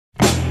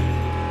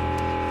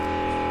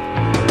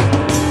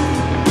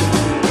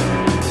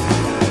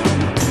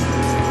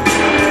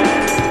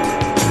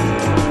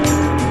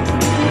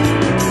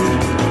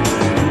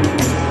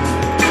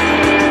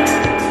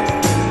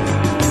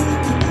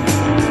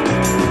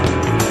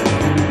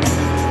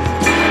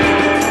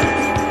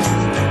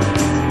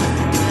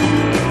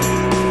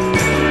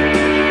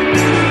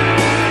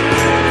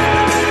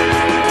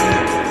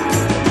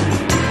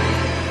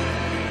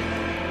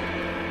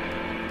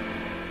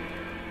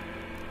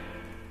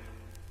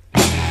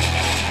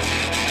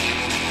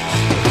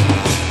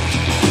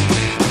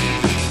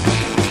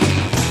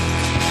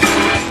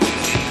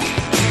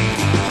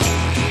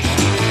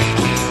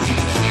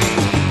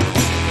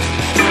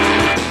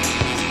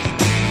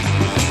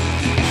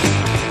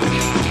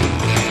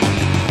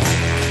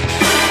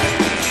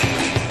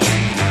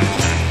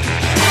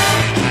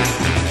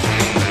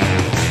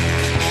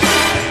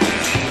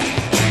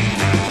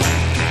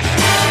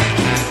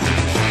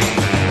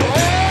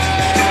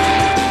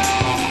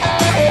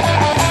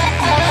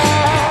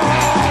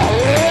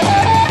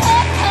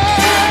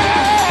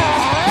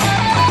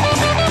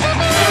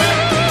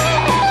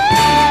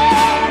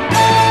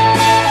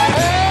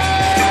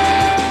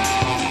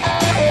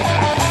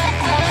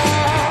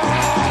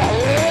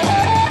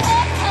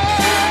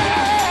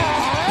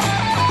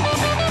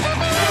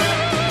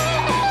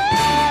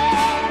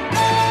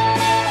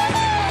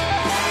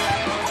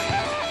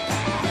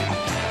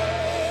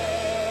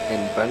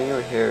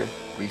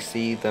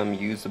see them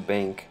use the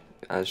bank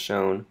as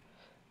shown,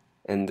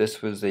 and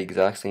this was the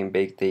exact same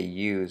bank they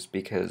used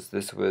because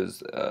this was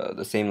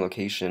the same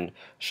location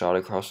shot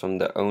across from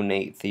the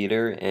 '08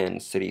 Theater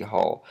and City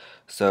Hall.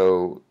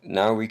 So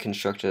now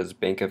reconstructed as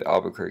Bank of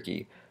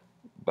Albuquerque,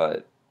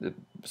 but the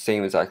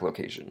same exact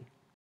location.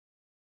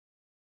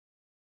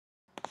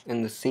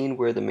 In the scene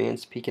where the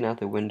man's peeking out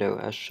the window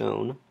as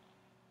shown,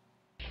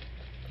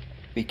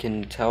 we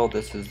can tell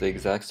this is the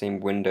exact same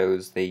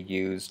windows they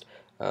used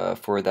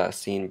for that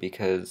scene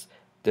because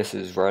this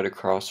is right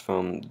across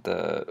from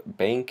the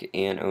bank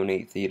and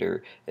 '08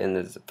 Theater and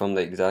is from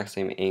the exact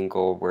same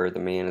angle where the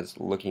man is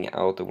looking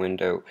out the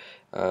window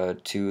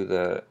to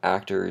the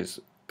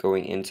actors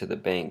going into the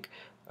bank.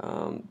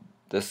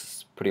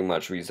 This pretty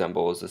much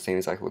resembles the same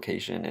exact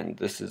location, and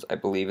this is, I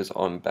believe, is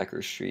on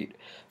Becker Street,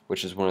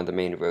 which is one of the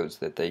main roads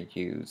that they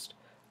used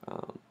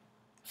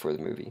for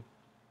the movie.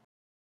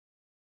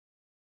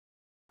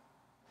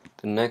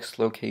 The next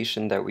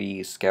location that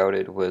we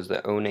scouted was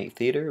the '08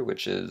 Theater,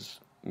 which is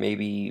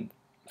maybe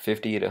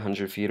 50 to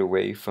 100 feet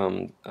away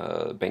from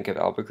Bank of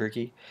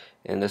Albuquerque,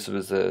 and this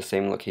was the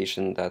same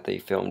location that they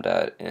filmed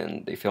at,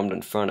 and they filmed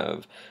in front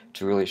of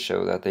to really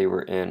show that they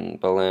were in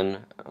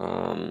Belen.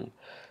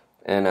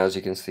 And as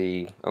you can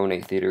see,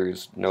 '08 Theater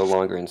is no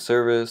longer in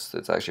service.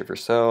 It's actually for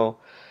sale,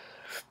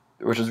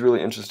 which is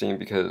really interesting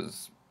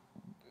because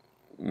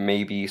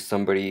maybe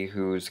somebody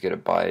who's gonna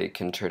buy it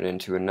can turn it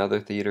into another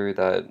theater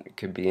that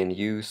could be in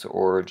use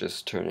or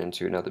just turn it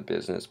into another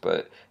business,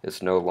 but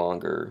it's no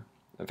longer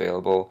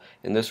available.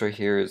 And this right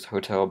here is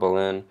Hotel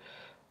Belen.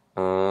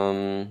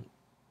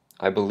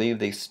 I believe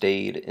they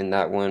stayed in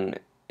that one,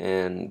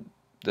 and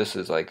this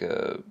is like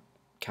a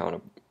kind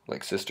of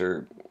like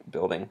sister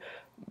building.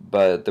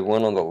 But the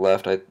one on the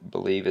left, I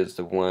believe, is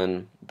the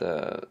one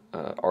the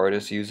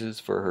artist uses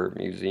for her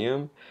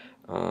museum,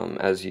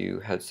 as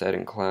you had said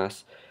in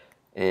class,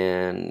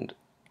 and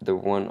the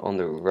one on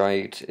the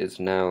right is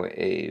now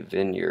a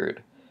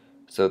vineyard.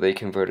 So they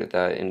converted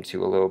that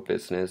into a little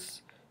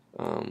business,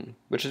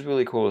 which is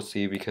really cool to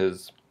see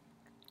because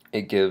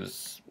it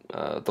gives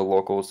the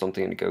locals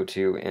something to go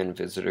to and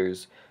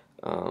visitors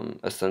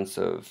a sense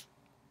of,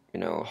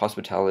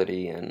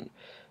 hospitality and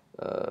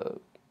uh,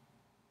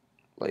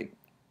 like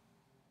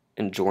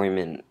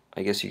enjoyment,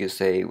 I guess you could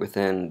say,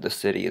 within the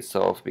city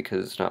itself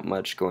because there's not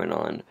much going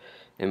on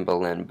in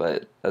Belen,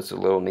 but that's a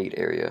little neat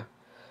area.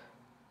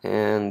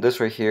 And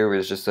this right here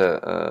was just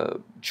a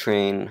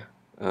train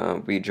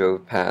we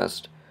drove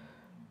past,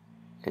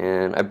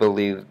 and I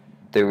believe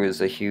there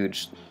was a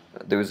huge,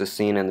 there was a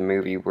scene in the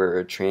movie where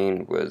a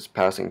train was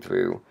passing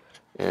through,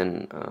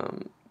 and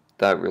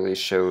that really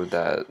showed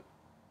that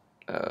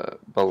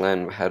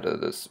Belen had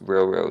this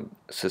railroad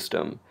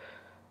system.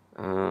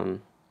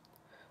 Um,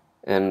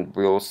 and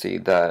we'll see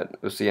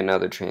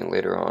another train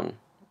later on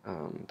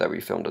that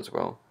we filmed as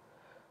well.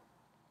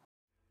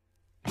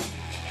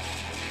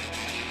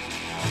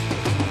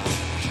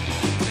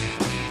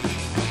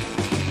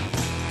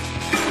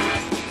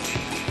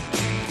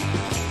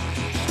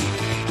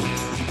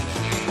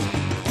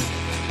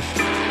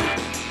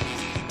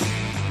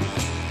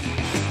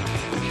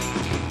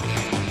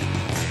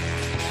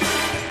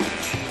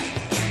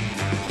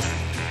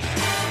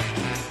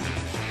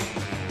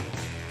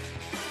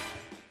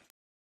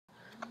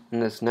 In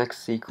this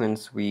next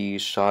sequence, we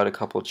shot a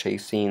couple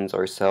chase scenes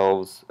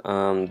ourselves.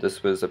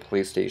 This was a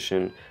police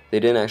station. They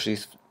didn't actually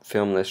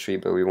film this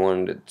street, but we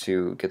wanted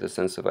to get the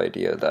sense of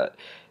idea that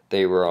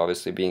they were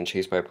obviously being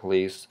chased by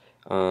police.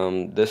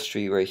 This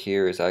street right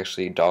here is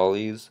actually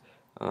Dolly's,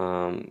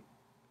 and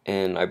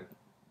I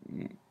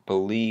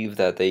believe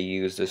that they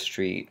used this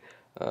street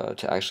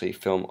to actually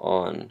film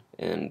on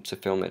and to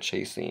film a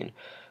chase scene.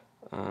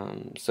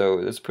 So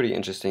it's pretty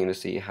interesting to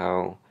see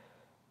how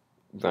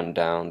run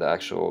down the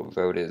actual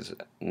road is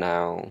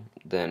now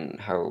than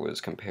how it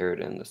was compared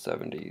in the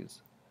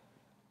 '70s.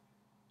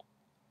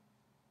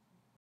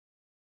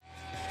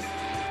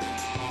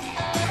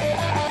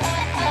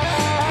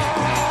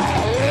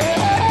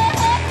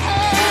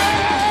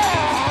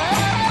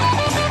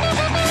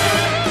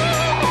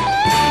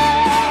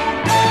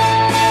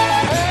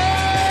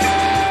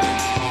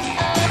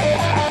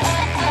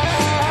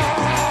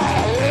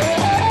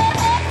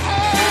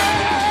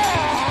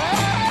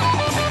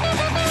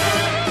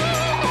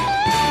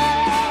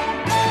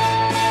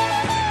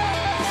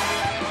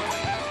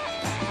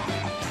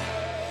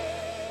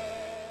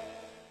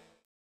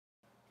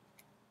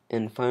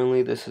 And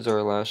finally, this is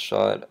our last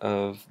shot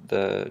of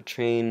the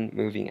train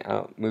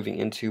moving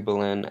into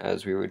Belen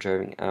as we were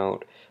driving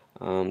out.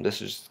 This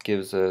just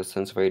gives a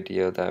sense of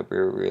idea that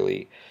we're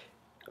really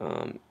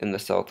in the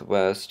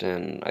Southwest,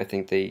 and I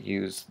think they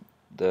use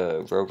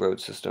the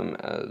railroad system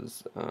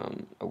as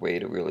a way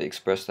to really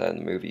express that in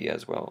the movie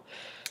as well.